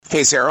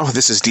Hey, Sarah,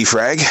 this is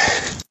Frag.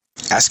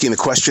 Asking the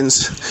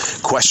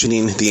questions,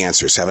 questioning the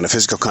answers, having a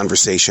physical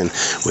conversation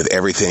with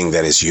everything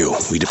that is you.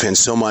 We depend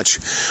so much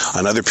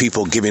on other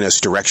people giving us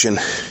direction,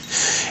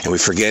 and we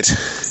forget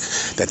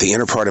that the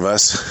inner part of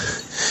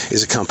us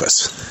is a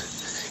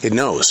compass. It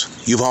knows.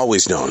 You've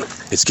always known.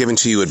 It's given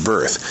to you at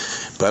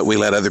birth, but we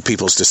let other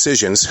people's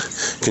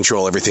decisions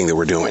control everything that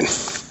we're doing.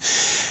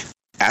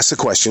 Ask the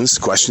questions,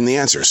 question the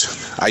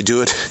answers. I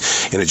do it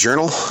in a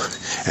journal,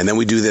 and then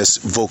we do this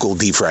vocal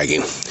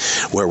defragging,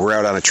 where we're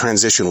out on a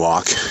transition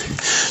walk,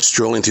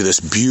 strolling through this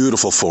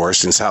beautiful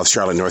forest in South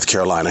Charlotte, North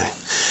Carolina.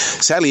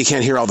 Sadly, you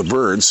can't hear all the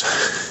birds,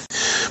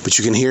 but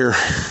you can hear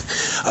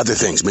other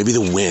things, maybe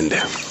the wind,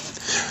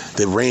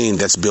 the rain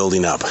that's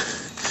building up.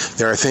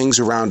 There are things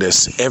around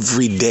us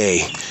every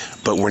day,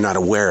 but we're not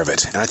aware of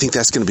it. And I think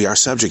that's going to be our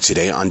subject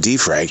today on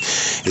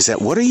Defrag, is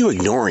that what are you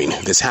ignoring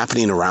that's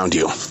happening around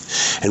you?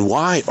 And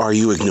why are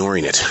you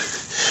ignoring it?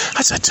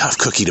 That's a tough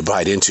cookie to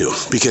bite into,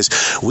 because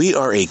we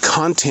are a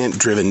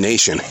content-driven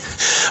nation,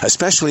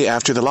 especially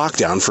after the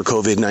lockdown for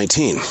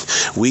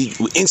COVID-19. We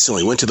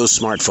instantly went to those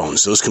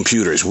smartphones, those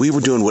computers. We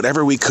were doing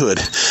whatever we could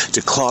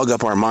to clog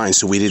up our minds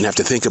so we didn't have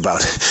to think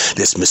about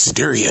this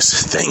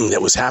mysterious thing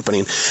that was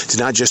happening to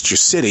not just your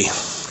city,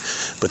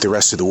 but the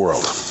rest of the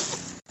world.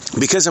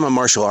 Because I'm a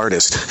martial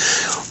artist,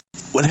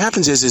 what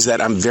happens is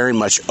that I'm very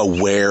much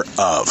aware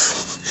of.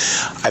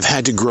 I've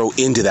had to grow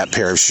into that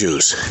pair of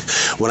shoes.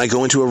 When I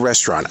go into a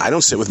restaurant, I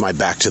don't sit with my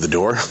back to the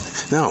door.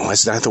 No,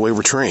 that's not the way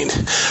we're trained.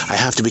 I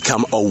have to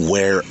become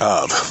aware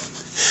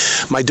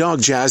of. My dog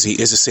Jazzy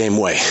is the same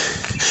way.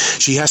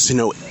 She has to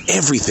know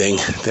everything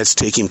that's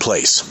taking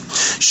place.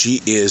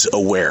 She is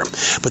aware.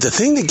 But the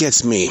thing that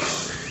gets me,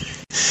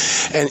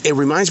 and it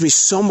reminds me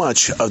so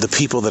much of the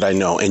people that I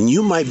know, and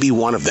you might be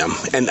one of them,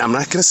 and I'm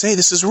not going to say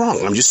this is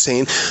wrong. I'm just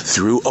saying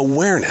through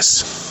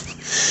awareness.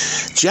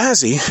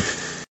 Jazzy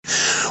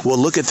will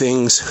look at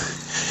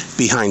things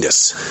behind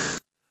us,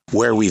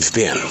 where we've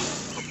been,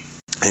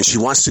 and she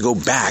wants to go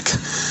back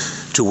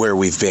to where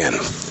we've been.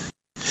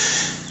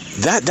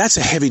 That's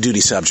a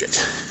heavy-duty subject.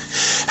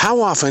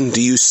 How often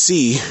do you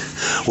see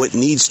what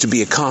needs to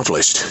be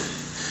accomplished,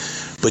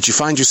 but you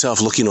find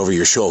yourself looking over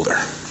your shoulder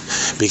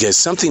because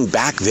something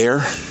back there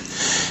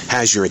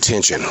has your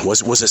attention?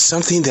 Was it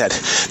something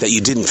that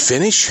you didn't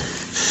finish?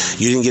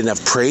 You didn't get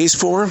enough praise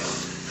for?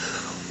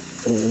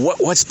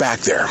 What's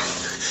back there?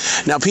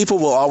 Now, people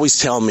will always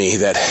tell me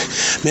that,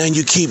 man,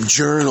 you keep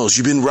journals.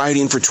 You've been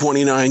writing for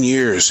 29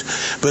 years.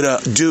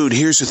 But, dude,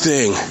 here's the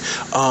thing.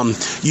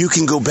 You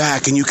can go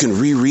back and you can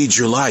reread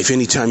your life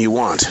anytime you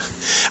want.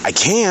 I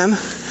can.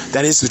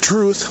 That is the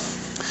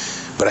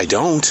truth. But I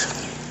don't.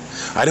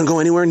 I don't go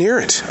anywhere near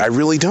it. I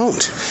really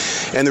don't.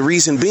 And the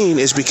reason being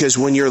is because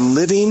when you're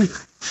living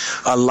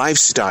a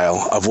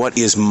lifestyle of what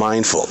is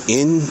mindful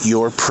in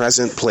your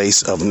present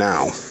place of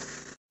now,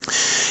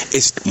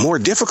 it's more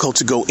difficult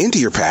to go into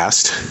your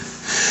past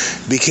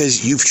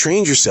because you've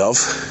trained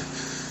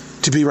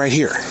yourself to be right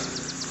here.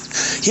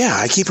 Yeah,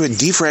 I keep a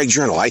defrag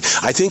journal. I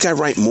think I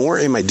write more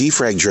in my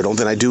defrag journal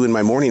than I do in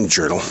my morning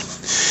journal.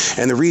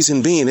 And the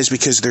reason being is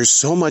because there's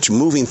so much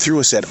moving through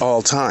us at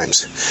all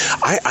times.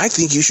 I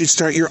think you should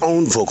start your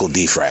own vocal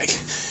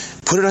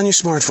defrag. Put it on your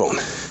smartphone.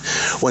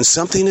 When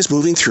something is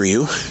moving through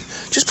you,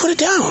 just put it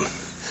down.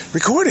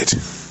 Record it.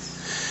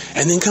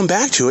 And then come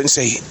back to it and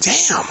say,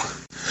 damn,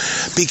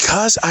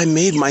 because I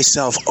made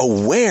myself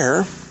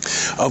aware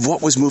of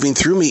what was moving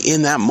through me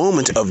in that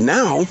moment of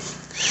now,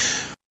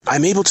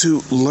 I'm able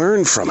to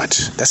learn from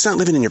it. That's not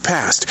living in your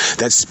past.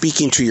 That's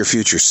speaking to your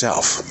future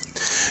self.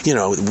 You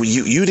know,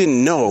 you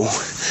didn't know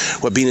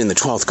what being in the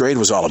 12th grade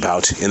was all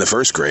about in the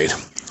first grade.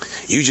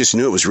 You just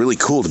knew it was really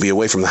cool to be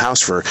away from the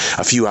house for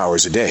a few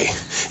hours a day.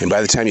 And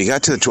by the time you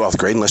got to the 12th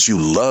grade, unless you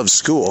loved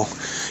school,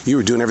 you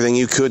were doing everything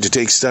you could to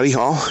take study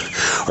hall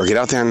or get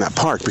out there in that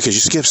park because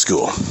you skipped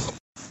school.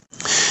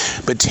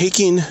 But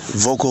taking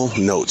vocal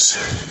notes,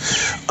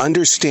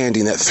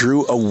 understanding that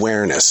through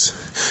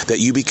awareness that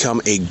you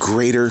become a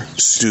greater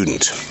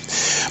student.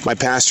 My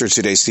pastor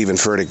today, Stephen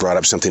Furtick, brought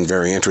up something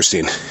very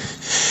interesting.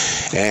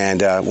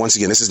 And once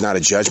again, this is not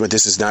a judgment.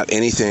 This is not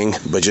anything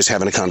but just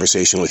having a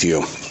conversation with you.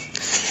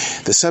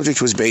 The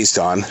subject was based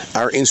on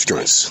our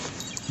instruments.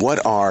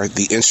 What are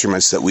the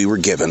instruments that we were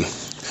given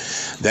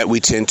that we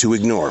tend to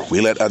ignore? We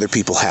let other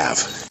people have.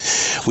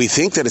 We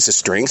think that it's a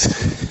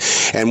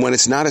strength, and when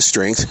it's not a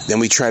strength, then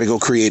we try to go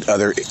create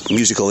other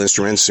musical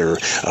instruments or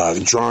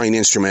drawing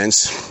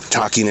instruments,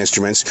 talking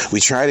instruments. We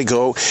try to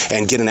go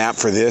and get an app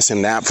for this and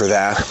an app for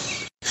that.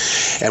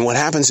 And what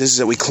happens is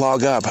that we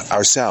clog up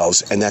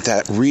ourselves, and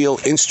that real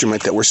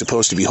instrument that we're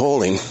supposed to be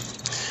holding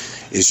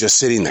is just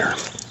sitting there.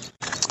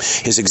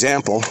 His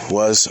example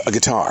was a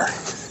guitar,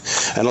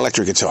 an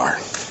electric guitar.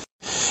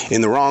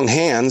 In the wrong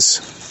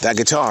hands, that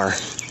guitar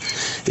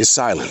is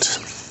silent.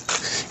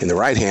 In the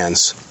right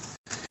hands,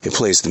 it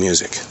plays the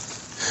music.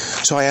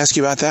 So I ask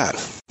you about that,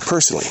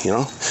 personally,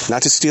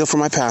 not to steal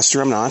from my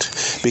pastor, I'm not,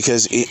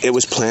 because it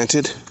was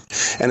planted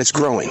and it's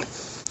growing.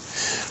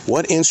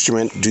 What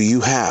instrument do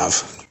you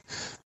have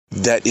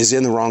that is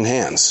in the wrong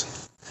hands?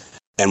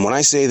 And when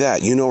I say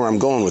that, you know where I'm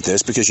going with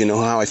this because you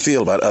know how I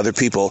feel about other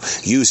people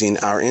using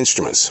our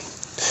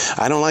instruments.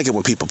 I don't like it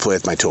when people play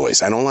with my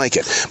toys. I don't like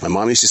it. My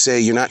mom used to say,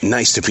 you're not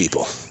nice to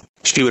people.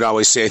 She would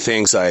always say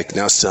things like,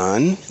 now,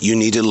 son, you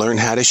need to learn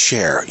how to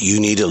share. You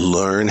need to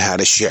learn how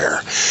to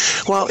share.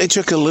 Well, it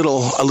took a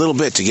little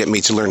bit to get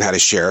me to learn how to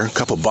share. A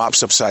couple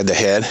bops upside the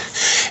head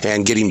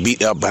and getting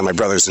beat up by my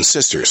brothers and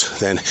sisters.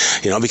 Then,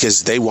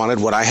 because they wanted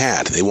what I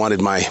had. They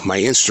wanted my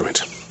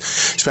instrument,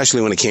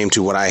 especially when it came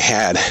to what I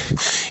had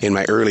in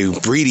my early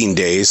breeding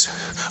days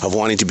of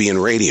wanting to be in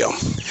radio.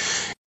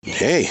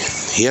 Hey,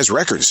 he has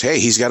records. Hey,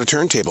 he's got a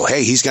turntable.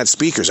 Hey, he's got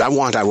speakers. I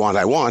want.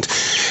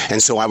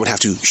 And so I would have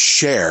to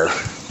share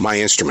my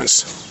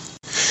instruments.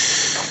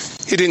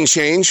 It didn't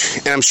change,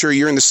 and I'm sure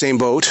you're in the same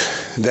boat,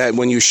 that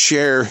when you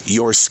share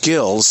your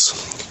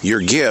skills,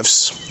 your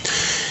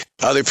gifts,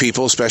 other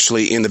people,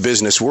 especially in the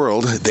business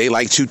world, they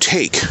like to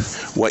take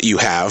what you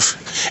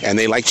have, and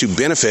they like to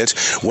benefit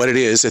what it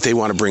is that they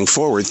want to bring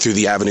forward through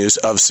the avenues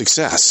of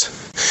success.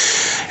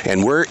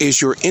 And where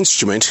is your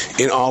instrument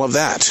in all of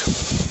that?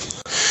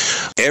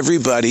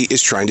 Everybody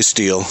is trying to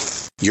steal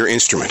your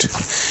instrument.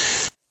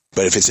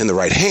 But if it's in the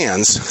right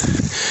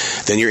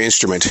hands, then your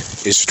instrument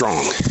is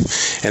strong,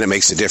 and it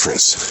makes a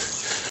difference.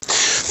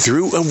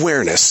 Through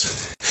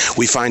awareness,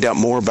 we find out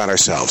more about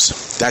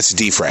ourselves. That's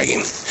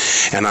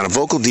defragging. And on a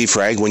vocal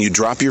defrag, when you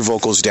drop your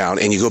vocals down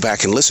and you go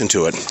back and listen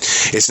to it,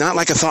 it's not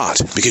like a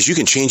thought, because you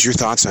can change your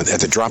thoughts at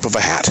the drop of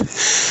a hat.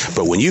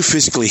 But when you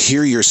physically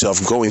hear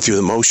yourself going through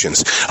the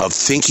motions of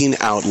thinking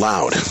out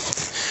loud,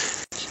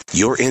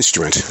 your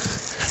instrument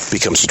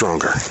becomes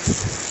stronger.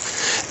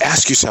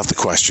 Ask yourself the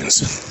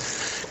questions.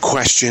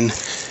 Question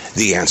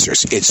the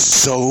answers. It's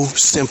so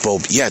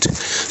simple, yet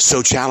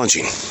so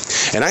challenging.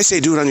 And I say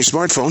do it on your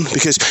smartphone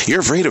because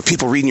you're afraid of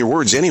people reading your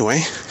words anyway.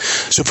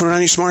 So put it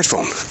on your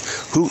smartphone.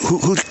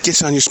 Who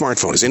gets on your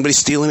smartphone? Is anybody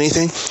stealing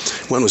anything?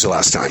 When was the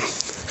last time?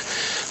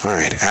 All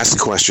right, ask the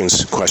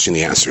questions, question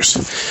the answers.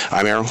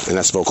 I'm Arrow, and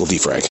that's Vocal Defrag.